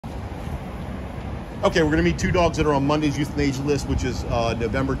Okay, we're gonna meet two dogs that are on Monday's euthanasia list, which is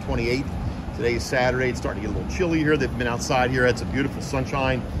November 28th. Today is Saturday. It's starting to get a little chilly here. They've been outside here. Had some beautiful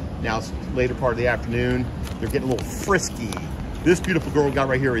sunshine. Now it's later part of the afternoon. They're getting a little frisky. This beautiful girl we got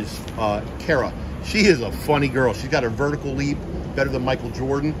right here is Cara. She is a funny girl. She's got a vertical leap, better than Michael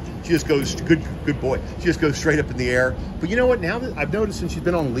Jordan. She just goes, good boy. She just goes straight up in the air. But you know what? Now that I've noticed since she's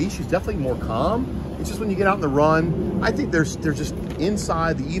been on a leash, she's definitely more calm. It's just when you get out in the run, I think they're just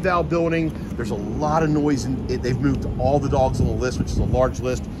inside the eval building. There's a lot of noise. They've moved all the dogs on the list, which is a large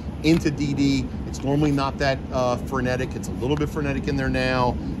list, into DD. It's normally not that frenetic. It's a little bit frenetic in there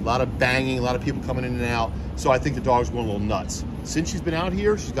now. A lot of banging, a lot of people coming in and out. So I think the dog's going a little nuts. Since she's been out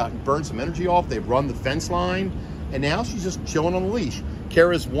here, she's gotten burned some energy off. They've run the fence line, and now she's just chilling on the leash.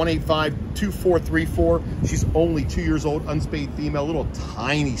 Cara's 1852434. She's only 2 years old, unspayed female, little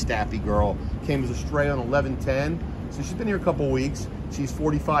tiny staffy girl. Came as a stray on 1110. So she's been here a couple of weeks. She's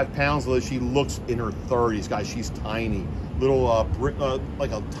 45 pounds, although she looks in her 30s, guys. She's tiny. Little,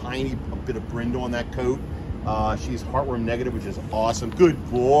 like a tiny bit of brindle on that coat. She's heartworm negative, which is awesome. Good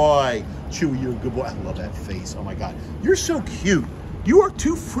boy. Chuy, you're a good boy. I love that face. Oh my God. You're so cute. You are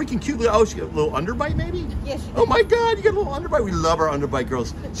too freaking cute. Oh, she got a little underbite, maybe? Yes. Oh my God, you got a little underbite. We love our underbite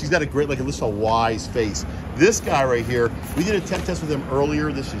girls. She's got a great, like a little wise face. This guy right here, we did a temp test with him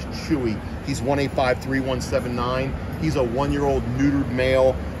earlier. This is Chuy. He's 1853179. He's a 1-year-old neutered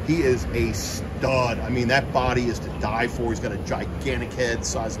male. He is a stud. I mean, that body is to die for. He's got a gigantic head,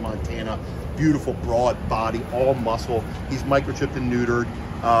 size of Montana, beautiful broad body, all muscle. He's microchipped and neutered.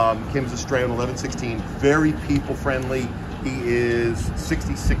 Came as a stray on 1116. Very people friendly. He is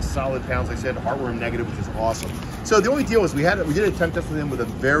 66 solid pounds, like I said, heartworm negative, which is awesome. So the only deal is we did a temp test with him with a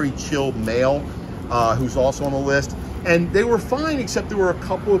very chilled male who's also on the list. And they were fine, except there were a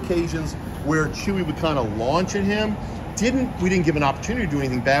couple occasions where Chuy would kind of launch at him. We didn't give an opportunity to do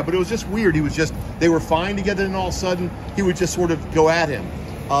anything bad, but it was just weird. They were fine together, and all of a sudden, he would just sort of go at him.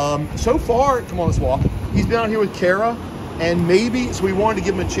 So far, come on, let's walk. He's been out here with Cara, and maybe, so we wanted to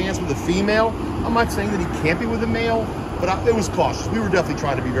give him a chance with a female. I'm not saying that he can't be with a male, but it was cautious. We were definitely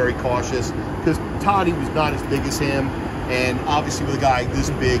trying to be very cautious because Toddy was not as big as him. And obviously with a guy this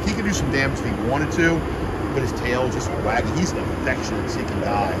big, he could do some damage if he wanted to, but his tail is just wagging. He's affectionate as he can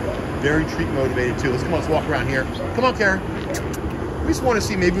die. Very treat motivated too. Let's walk around here. Come on, Cara. We just want to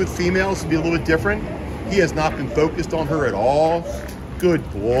see maybe with females to be a little bit different. He has not been focused on her at all. Good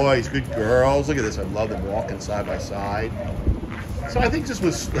boys, good girls. Look at this. I love them walking side by side. So I think just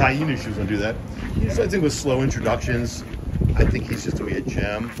with, you knew she was going to do that. I think with slow introductions, I think he's just going to be a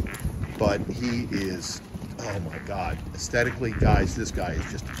gem. But he is, oh my God. Aesthetically, guys, this guy is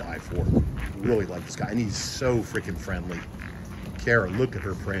just to die for. Really like this guy. And he's so freaking friendly. Cara, look at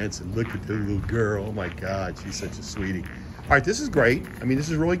her prancing. Look at the little girl. Oh my God, she's such a sweetie. All right, this is great. I mean, this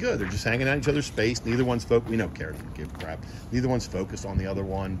is really good. They're just hanging out in each other's space. Neither one's focused. We know Cara doesn't give a crap. Neither one's focused on the other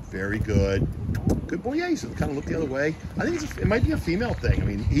one. Very good. Good boy. Yeah, he's kind of look the other way. I think it might be a female thing. I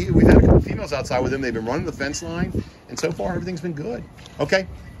mean, we've had a couple females outside with him. They've been running the fence line, and so far everything's been good. Okay,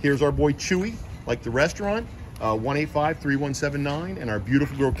 here's our boy Chuy, like the restaurant, 1853179, and our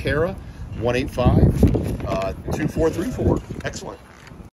beautiful girl Cara, 1852434. Excellent.